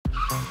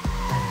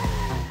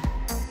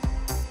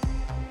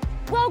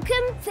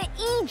Welcome to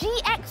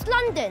EGX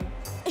London,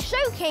 a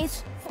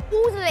showcase for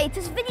all the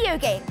latest video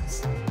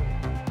games.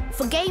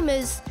 For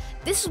gamers,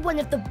 this is one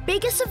of the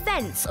biggest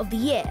events of the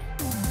year.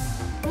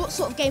 What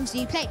sort of games do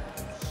you play?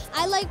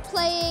 I like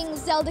playing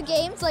Zelda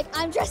games, like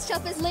I'm dressed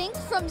up as Link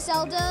from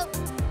Zelda.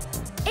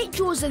 It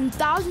draws in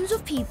thousands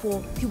of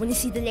people who want to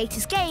see the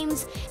latest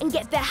games and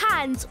get their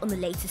hands on the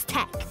latest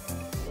tech.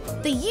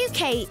 The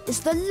UK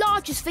is the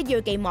largest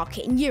video game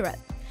market in Europe,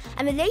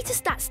 and the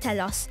latest stats tell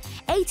us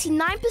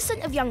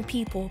 89% of young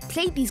people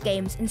play these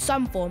games in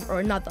some form or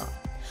another.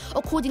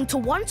 According to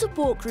one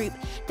support group,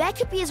 there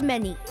could be as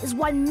many as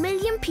 1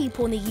 million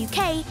people in the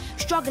UK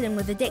struggling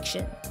with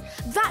addiction.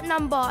 That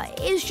number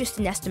is just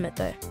an estimate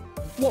though.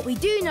 What we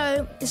do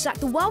know is that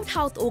the World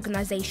Health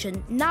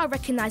Organization now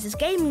recognises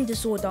gaming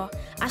disorder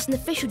as an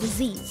official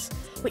disease,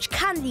 which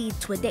can lead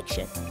to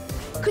addiction.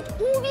 Could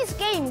all these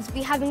games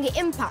be having an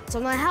impact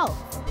on our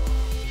health?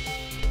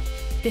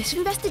 This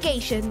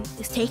investigation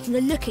is taking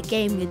a look at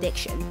gaming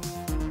addiction.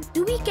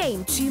 Do we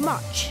game too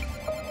much?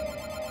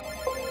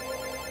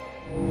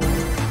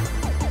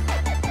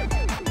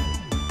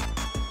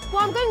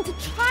 Well, I'm going to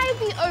try and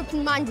be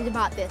open-minded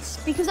about this,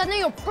 because I know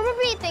you're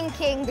probably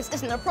thinking this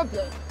isn't a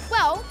problem.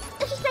 Well,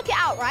 let's just check it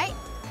out, right?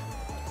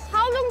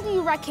 How long do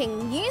you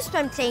reckon you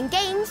spend playing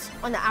games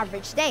on an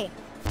average day?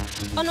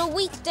 On a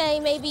weekday,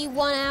 maybe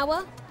 1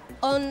 hour.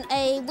 On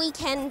a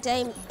weekend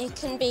day, it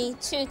can be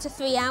 2 to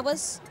 3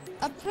 hours.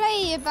 I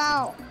play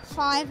about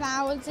 5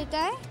 hours a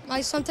day.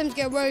 I sometimes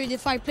get worried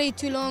if I play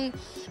too long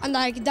and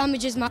like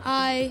damages my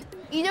eye.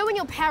 You know when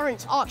your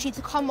parents ask you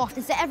to come off,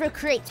 does it ever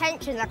create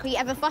tension? Like, are you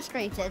ever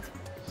frustrated?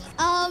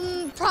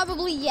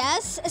 Probably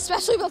yes,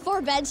 especially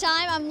before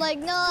bedtime. I'm like,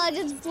 no,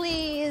 just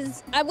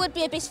please. I would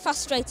be a bit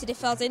frustrated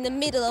if I was in the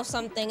middle of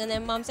something and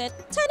then Mum said,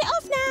 turn it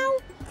off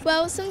now.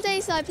 Well, some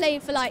days I play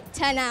for like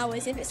 10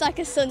 hours if it's like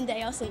a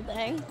Sunday or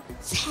something.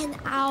 10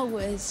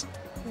 hours?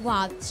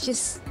 Wow,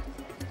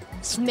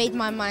 it's made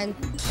my mind.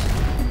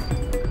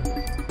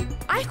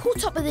 I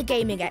caught up with a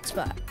gaming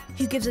expert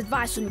who gives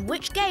advice on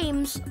which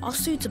games are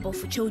suitable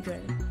for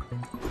children.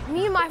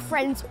 Me and my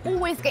friends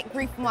always get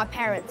grief from our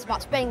parents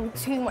about spending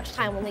too much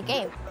time on the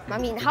game. I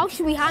mean, how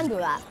should we handle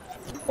that?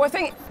 Well, I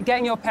think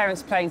getting your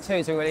parents playing too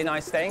is a really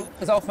nice thing,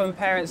 because often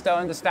parents don't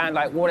understand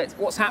like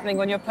what's happening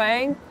when you're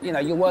playing. You know,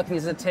 you're working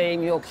as a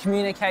team, you're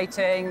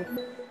communicating.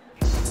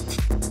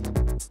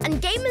 And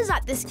gamers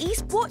at this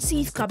esports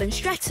youth club in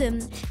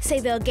Streatham say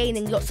they're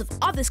gaining lots of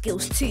other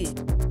skills too.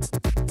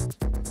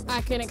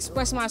 I can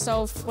express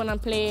myself when I'm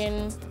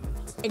playing,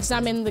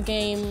 examine the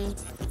game,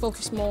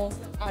 focus more,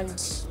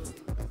 and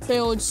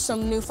build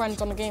some new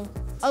friends on the game.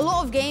 A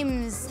lot of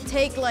games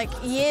take like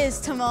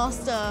years to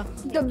master.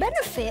 The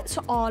benefits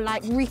are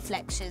like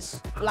reflexes,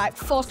 like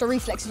faster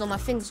reflexes on my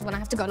fingers when I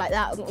have to go like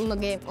that on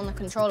the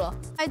controller.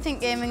 I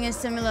think gaming is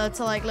similar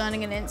to like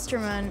learning an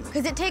instrument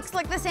because it takes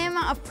like the same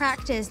amount of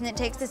practice and it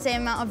takes the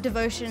same amount of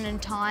devotion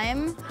and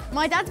time.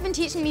 My dad's been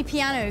teaching me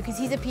piano because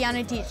he's a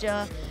piano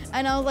teacher,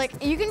 and I was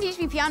like, you can teach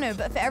me piano,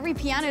 but for every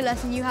piano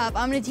lesson you have,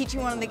 I'm going to teach you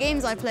one of the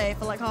games I play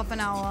for like half an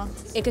hour.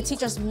 It could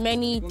teach us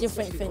many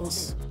different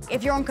things.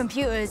 If you're on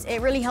computers,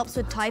 it really helps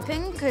with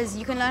typing because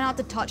you can learn how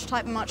to touch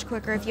type much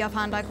quicker if you have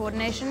hand-eye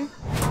coordination.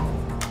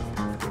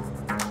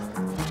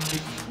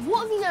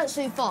 What have you learned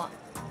so far?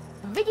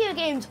 Video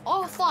games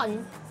are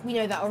fun, we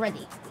know that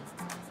already.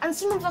 And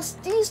some of us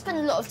do spend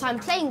a lot of time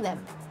playing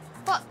them.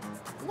 But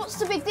what's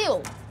the big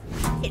deal?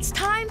 It's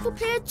time for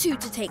player 2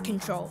 to take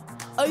control.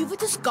 Over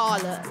to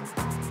Scarlett.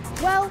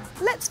 Well,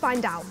 let's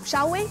find out,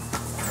 shall we?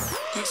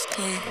 Let's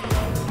go.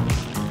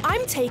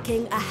 I'm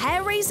taking a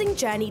hair-raising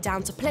journey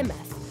down to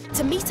Plymouth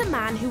to meet a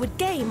man who would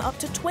game up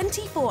to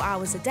 24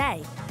 hours a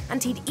day,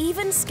 and he'd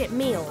even skip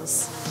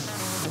meals.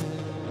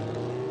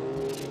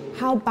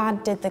 How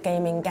bad did the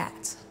gaming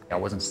get? I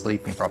wasn't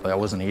sleeping properly, I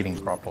wasn't eating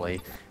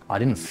properly, I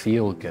didn't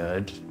feel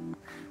good.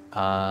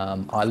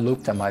 I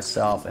looked at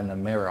myself in the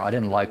mirror, I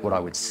didn't like what I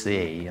would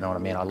see, you know what I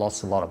mean? I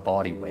lost a lot of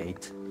body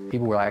weight.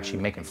 People were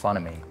actually making fun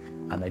of me,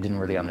 and they didn't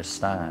really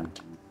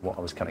understand what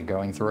I was kind of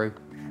going through.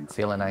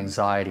 Feeling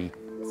anxiety,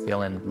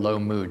 feeling low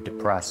mood,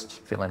 depressed,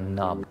 feeling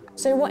numb.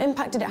 So what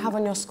impact did it have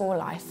on your school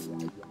life?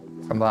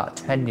 From about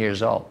 10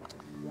 years old,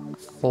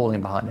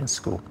 falling behind in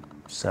school,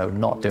 so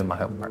not doing my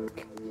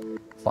homework,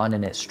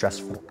 finding it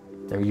stressful.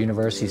 There were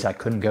universities I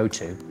couldn't go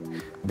to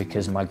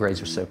because my grades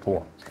were so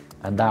poor.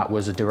 And that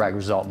was a direct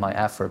result of my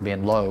effort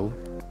being low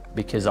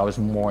because I was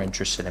more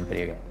interested in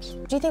video games.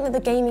 Do you think that the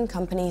gaming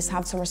companies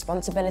have some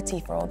responsibility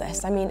for all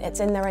this? I mean, it's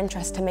in their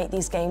interest to make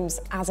these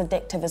games as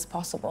addictive as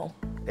possible.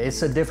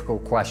 It's a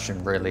difficult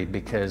question, really,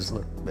 because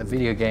look, the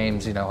video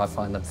games, you know, I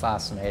find them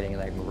fascinating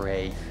and they're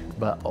great,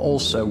 but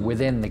also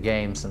within the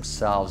games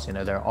themselves, you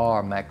know, there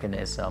are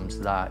mechanisms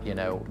that, you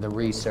know, the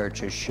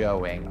research is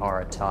showing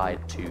are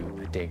tied to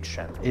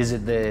addiction. Is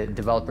it the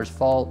developer's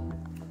fault?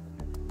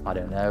 I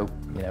don't know.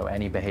 You know,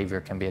 any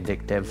behavior can be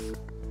addictive.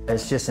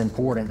 It's just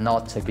important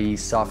not to be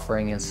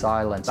suffering in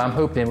silence. I'm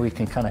hoping we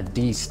can kind of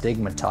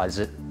destigmatize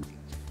it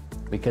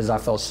because I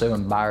felt so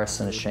embarrassed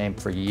and ashamed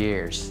for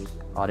years.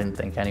 I didn't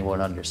think anyone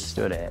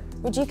understood it.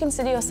 Would you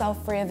consider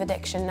yourself free of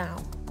addiction now?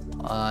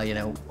 You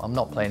know, I'm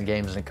not playing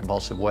games in a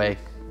compulsive way.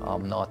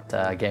 I'm not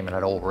gaming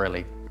at all,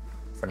 really.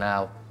 For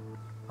now,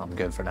 I'm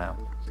good for now.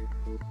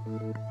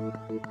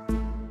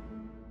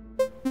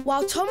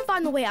 While Tom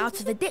found a way out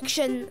of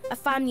addiction, a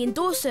family in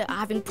Dorset are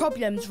having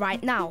problems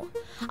right now.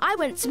 I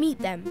went to meet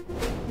them.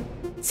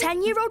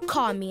 10-year-old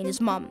Carmi and his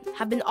mum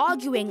have been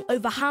arguing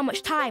over how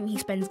much time he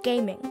spends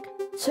gaming.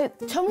 So,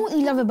 tell me what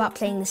you love about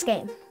playing this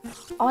game.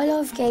 I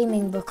love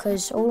gaming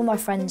because all of my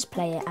friends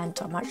play it and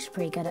I'm actually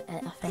pretty good at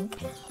it, I think.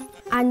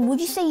 And would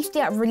you say you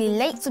stay up really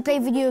late to play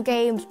video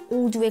games,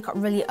 or do you wake up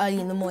really early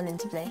in the morning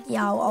to play?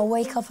 Yeah, I'll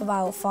wake up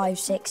about 5,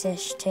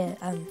 6-ish to...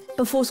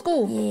 Before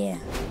school? Yeah.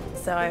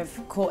 So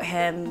I've caught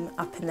him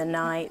up in the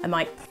night. I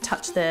might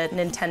touch the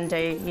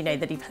Nintendo, you know,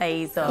 that he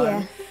plays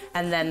on,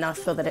 and then I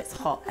feel that it's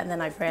hot, and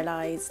then I've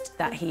realised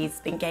that he's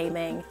been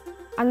gaming.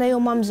 I know your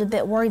mum's a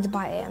bit worried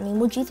about it. I mean,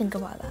 what do you think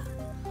about that?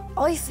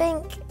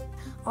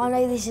 I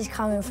know this is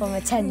coming from a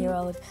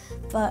 10-year-old,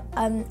 but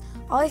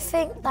I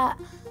think that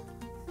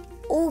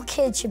all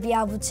kids should be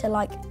able to,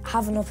 like,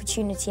 have an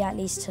opportunity at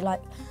least to,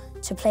 like,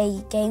 to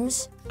play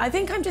games. I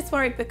think I'm just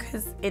worried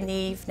because in the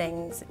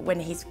evenings when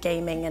he's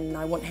gaming and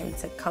I want him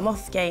to come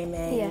off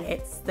gaming,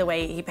 it's the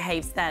way he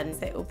behaves then.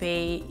 So it will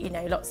be, you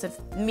know, lots of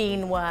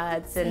mean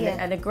words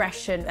and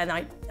aggression, and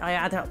I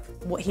add up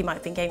what he might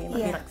have been gaming, it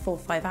might be like 4 or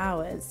 5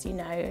 hours, you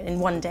know, in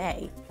one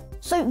day.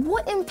 So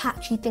what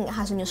impact do you think it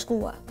has on your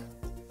schoolwork?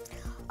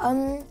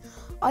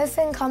 I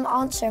think I'm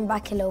answering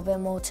back a little bit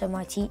more to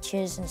my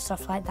teachers and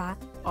stuff like that.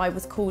 I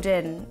was called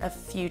in a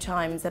few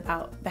times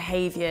about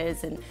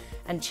behaviours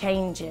and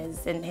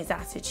changes in his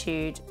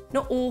attitude.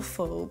 Not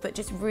awful, but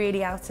just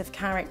really out of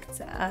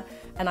character.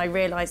 And I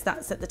realised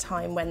that's at the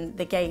time when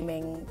the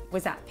gaming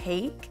was at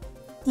peak.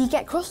 Do you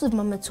get cross with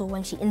mum at all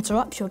when she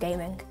interrupts your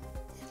gaming?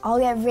 I'll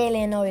get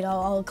really annoyed.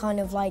 I'll kind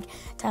of like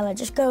tell her,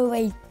 just go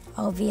away.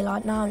 I'll be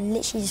like, no, I'm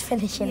literally just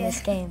finishing this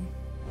game.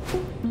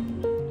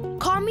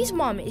 Carmi's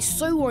mum is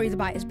so worried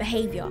about his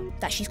behaviour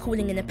that she's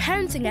calling in a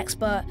parenting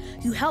expert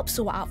who helps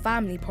sort out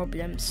family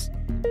problems.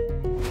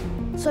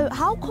 So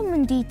how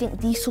common do you think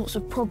these sorts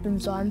of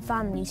problems are in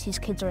families whose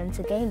kids are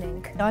into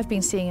gaming? I've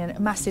been seeing a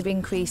massive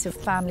increase of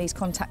families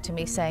contacting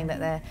me saying that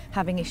they're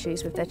having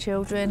issues with their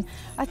children.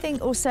 I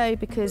think also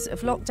because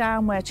of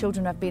lockdown, where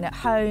children have been at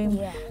home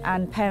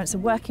and parents are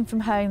working from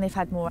home, they've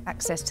had more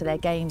access to their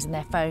games and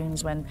their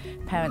phones when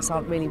parents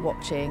aren't really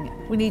watching.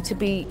 We need to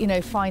be, you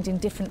know, finding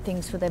different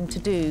things for them to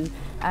do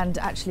and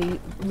actually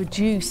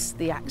reduce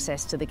the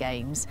access to the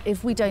games.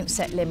 If we don't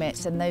set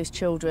limits, then those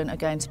children are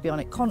going to be on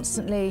it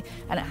constantly,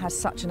 and it has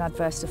such an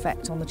adverse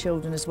effect on the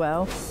children as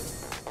well.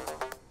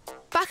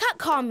 Back at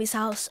Carmi's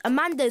house,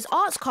 Amanda's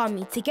asked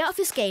Carmi to get off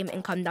his game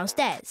and come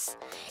downstairs.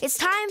 It's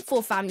time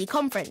for family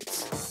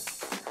conference.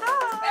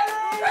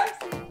 Hi!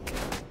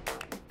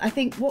 I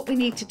think what we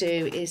need to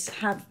do is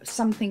have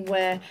something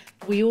where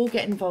we all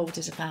get involved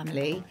as a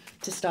family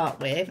to start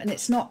with, and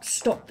it's not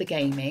stop the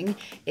gaming,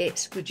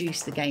 it's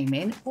reduce the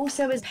gaming.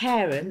 Also, as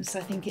parents,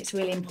 I think it's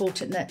really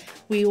important that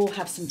we all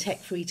have some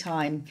tech-free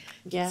time.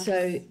 Yeah.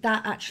 So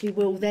that actually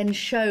will then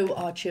show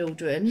our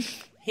children.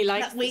 He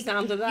likes the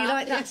sound of that. You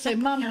like that? So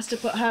Mum has to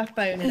put her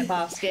phone in a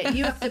basket.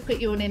 You have to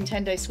put your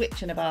Nintendo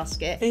Switch in a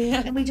basket.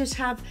 Yeah. And we just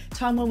have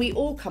time when we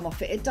all come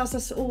off it. It does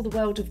us all the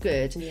world of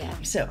good. Yeah.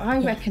 So I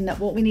reckon that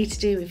what we need to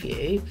do with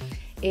you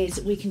is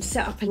we can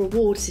set up a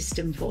reward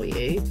system for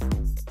you.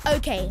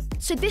 OK,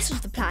 so this was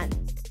the plan.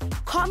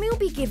 Carmi will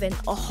be given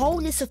a whole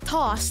list of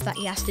tasks that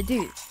he has to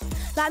do,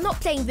 like not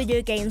playing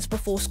video games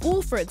before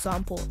school, for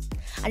example.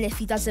 And if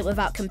he does it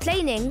without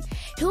complaining,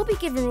 he'll be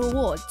given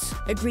rewards,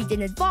 agreed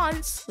in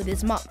advance with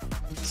his mum.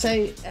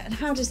 So, and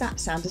how does that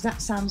sound? Does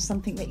that sound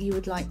something that you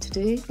would like to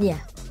do? Yeah.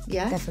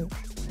 Yeah? Definitely.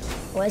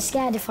 Well, I was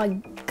scared if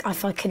I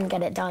couldn't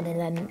get it done, and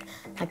then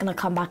I'm gonna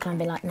come back and I'd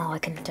be like, no, I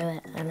couldn't do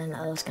it, and then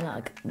I was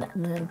gonna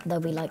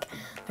there'll be like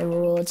the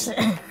rewards.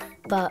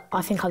 But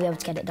I think I'll be able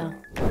to get it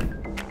done.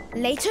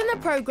 Later in the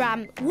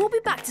programme, we'll be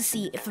back to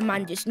see if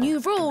Amanda's new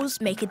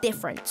rules make a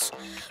difference.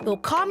 Will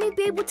Carmi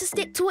be able to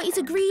stick to what he's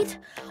agreed?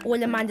 Or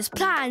will Amanda's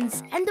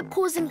plans end up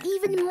causing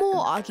even more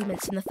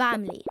arguments in the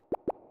family?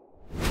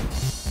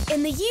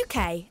 In the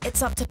UK,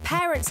 it's up to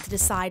parents to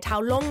decide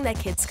how long their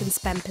kids can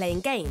spend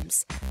playing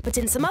games. But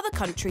in some other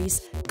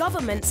countries,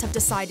 governments have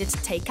decided to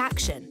take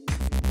action.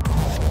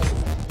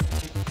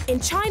 In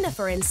China,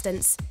 for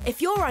instance,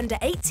 if you're under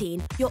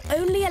 18, you're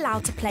only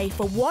allowed to play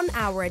for 1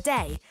 hour a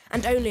day,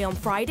 and only on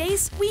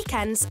Fridays,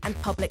 weekends,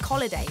 and public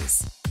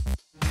holidays.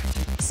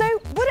 So,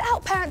 would it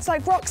help parents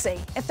like Roxy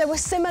if there were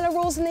similar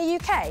rules in the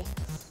UK?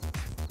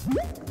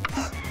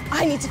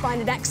 I need to find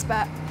an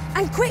expert,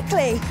 and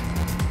quickly!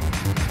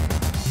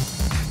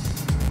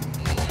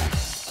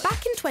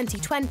 Back in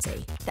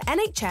 2020, the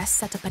NHS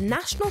set up a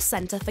national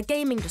centre for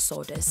gaming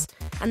disorders,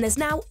 and there's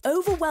now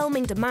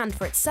overwhelming demand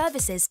for its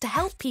services to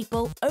help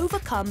people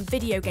overcome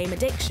video game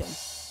addiction.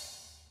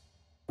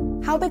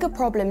 How big a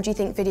problem do you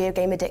think video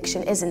game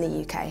addiction is in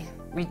the UK?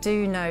 We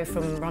do know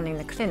from running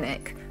the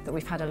clinic that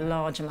we've had a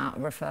large amount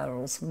of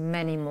referrals,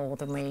 many more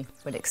than we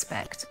would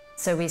expect.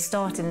 So we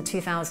started in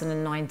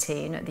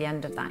 2019 at the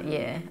end of that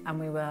year, and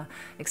we were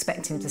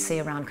expecting to see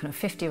around kind of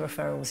 50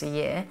 referrals a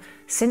year.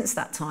 Since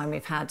that time,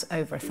 we've had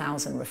over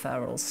 1,000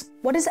 referrals.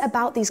 What is it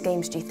about these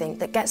games, do you think,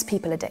 that gets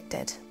people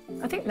addicted?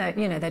 I think that,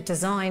 you know, they're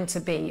designed to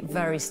be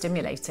very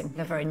stimulating.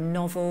 They're very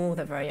novel,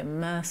 they're very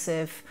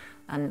immersive,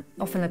 and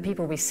often the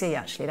people we see,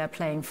 actually, they're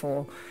playing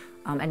for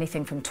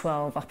anything from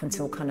 12 up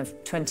until kind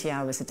of 20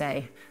 hours a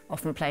day,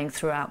 often playing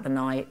throughout the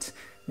night,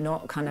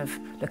 not kind of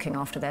looking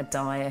after their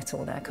diet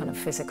or their kind of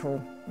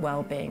physical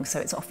well-being, so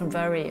it's often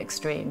very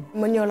extreme.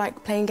 When you're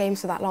like playing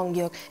games for that long,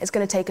 it's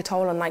going to take a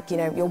toll on, like, you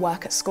know, your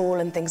work at school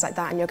and things like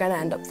that, and you're going to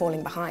end up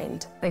falling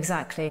behind.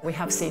 Exactly. We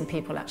have seen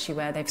people actually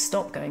where they've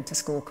stopped going to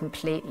school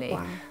completely.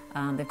 Wow.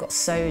 They've got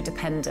so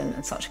dependent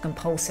and such a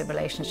compulsive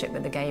relationship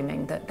with the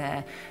gaming that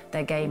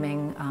they're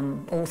gaming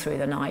all through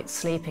the night,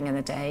 sleeping in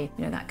the day.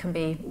 You know, that can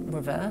be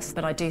reversed,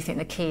 but I do think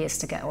the key is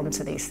to get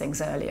onto these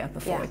things earlier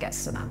before it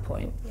gets to that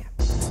point.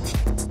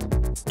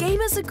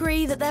 Gamers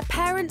agree that their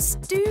parents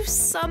do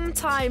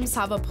sometimes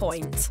have a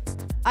point.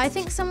 I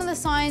think some of the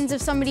signs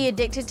of somebody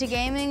addicted to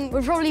gaming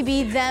would probably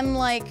be them,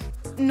 like,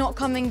 not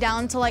coming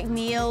down to, like,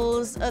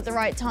 meals at the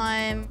right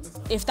time.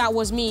 If that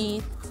was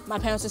me, my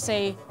parents would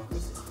say,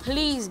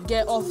 please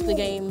get off the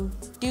game,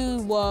 do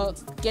work,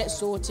 get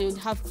sorted,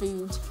 have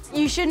food.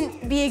 You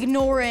shouldn't be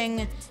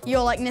ignoring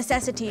your, like,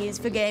 necessities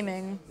for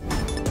gaming.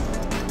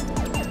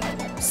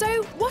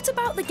 So, what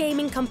about the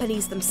gaming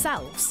companies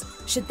themselves?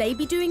 Should they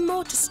be doing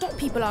more to stop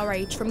people our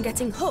age from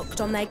getting hooked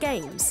on their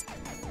games?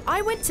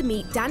 I went to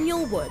meet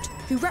Daniel Wood,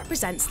 who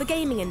represents the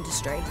gaming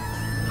industry.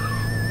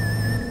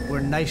 We're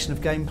a nation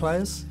of game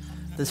players.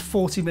 There's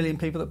 40 million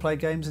people that play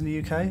games in the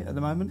UK at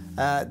the moment.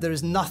 There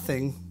is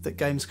nothing that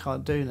games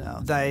can't do now.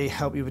 They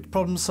help you with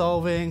problem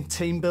solving,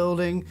 team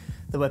building,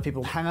 they're where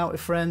people hang out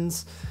with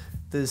friends.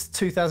 There's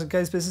 2,000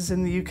 games businesses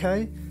in the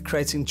UK,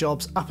 creating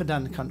jobs up and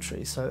down the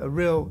country. So a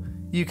real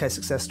UK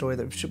success story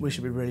that we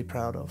should be really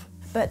proud of.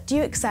 But do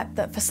you accept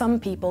that for some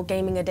people,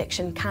 gaming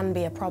addiction can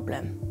be a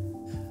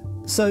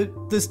problem? So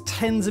there's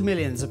tens of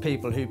millions of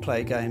people who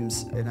play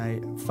games in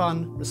a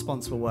fun,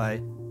 responsible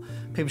way.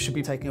 People should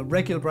be taking a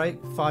regular break,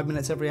 5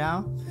 minutes every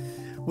hour.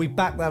 We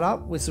back that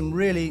up with some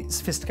really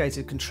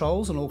sophisticated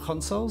controls on all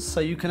consoles, so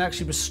you can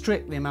actually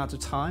restrict the amount of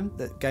time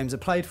that games are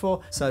played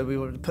for. So we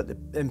will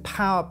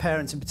empower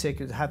parents in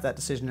particular to have that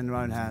decision in their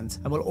own hands,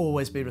 and we'll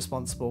always be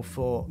responsible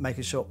for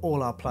making sure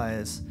all our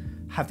players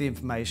have the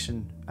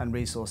information and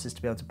resources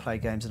to be able to play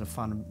games in a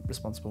fun and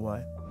responsible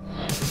way.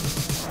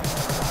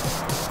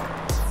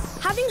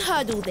 Having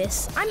heard all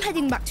this, I'm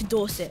heading back to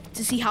Dorset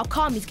to see how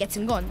Kami's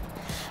getting on.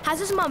 Has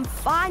his mum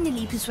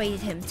finally persuaded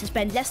him to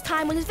spend less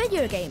time on his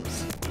video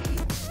games?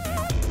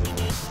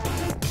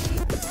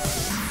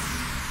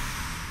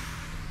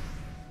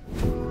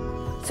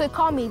 So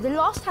Kami, the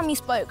last time we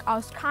spoke, I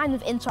was kind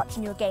of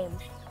interrupting your game.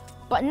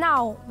 But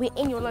now we're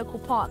in your local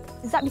park.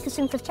 Is that because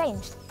things have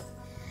changed?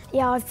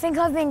 Yeah, I think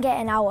I've been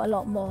getting out a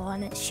lot more,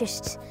 and it's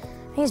just,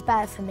 I think it's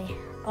better for me.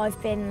 I've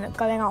been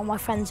going out with my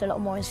friends a lot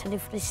more instead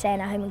of just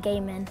staying at home and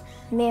gaming.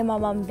 Me and my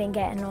mum have been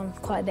getting on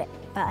quite a bit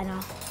better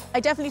now.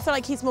 I definitely feel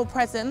like he's more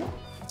present.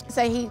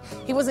 So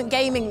he wasn't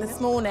gaming this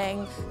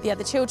morning. The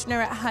other children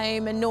are at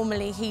home, and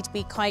normally he'd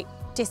be quite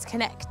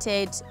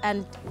disconnected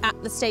and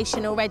at the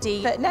station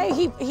already. But no,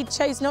 he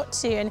chose not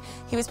to, and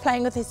he was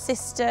playing with his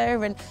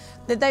sister, and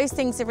those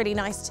things are really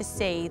nice to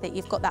see, that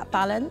you've got that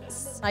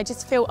balance. I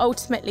just feel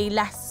ultimately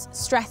less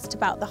stressed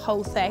about the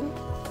whole thing.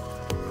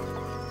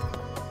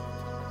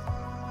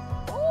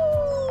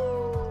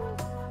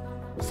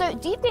 So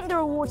do you think the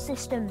reward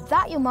system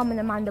that your mum and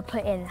Amanda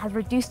put in has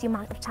reduced the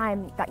amount of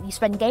time that you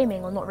spend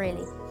gaming, or not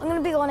really? I'm going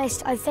to be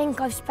honest, I think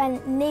I've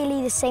spent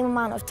nearly the same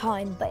amount of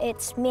time, but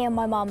it's me and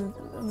my mum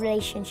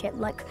relationship.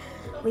 Like,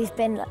 we've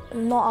been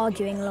not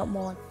arguing a lot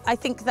more. I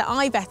think that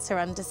I better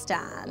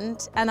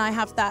understand, and I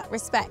have that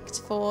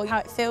respect for how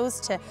it feels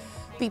to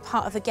be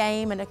part of a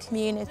game and a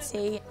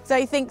community. So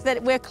I think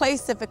that we're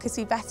closer because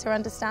we better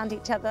understand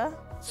each other.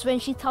 So when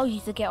she tells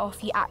you to get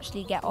off, you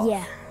actually get off?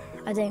 Yeah,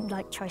 I don't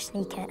try to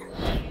sneak it.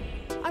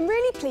 I'm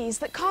really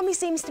pleased that Kami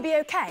seems to be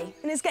okay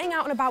and is getting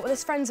out and about with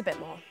his friends a bit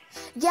more.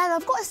 Yeah, and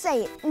I've got to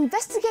say,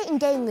 investigating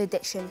gaming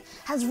addiction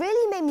has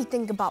really made me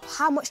think about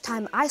how much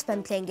time I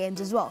spend playing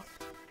games as well.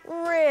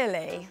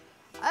 Really?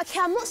 Okay,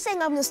 I'm not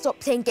saying I'm going to stop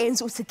playing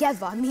games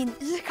altogether. I mean,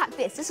 look at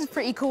this. This is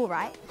pretty cool,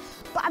 right?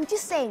 But I'm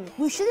just saying,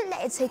 we shouldn't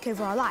let it take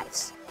over our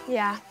lives.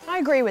 Yeah, I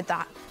agree with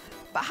that.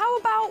 But how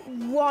about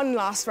one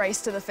last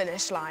race to the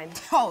finish line?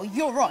 Oh,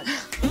 you're on.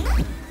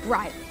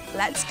 Right,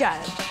 let's go.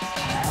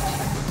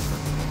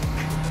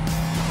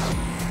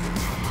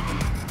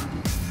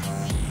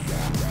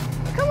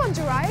 Come on,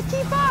 Jeriah,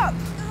 keep up.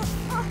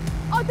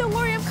 Oh, don't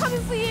worry, I'm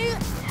coming for you.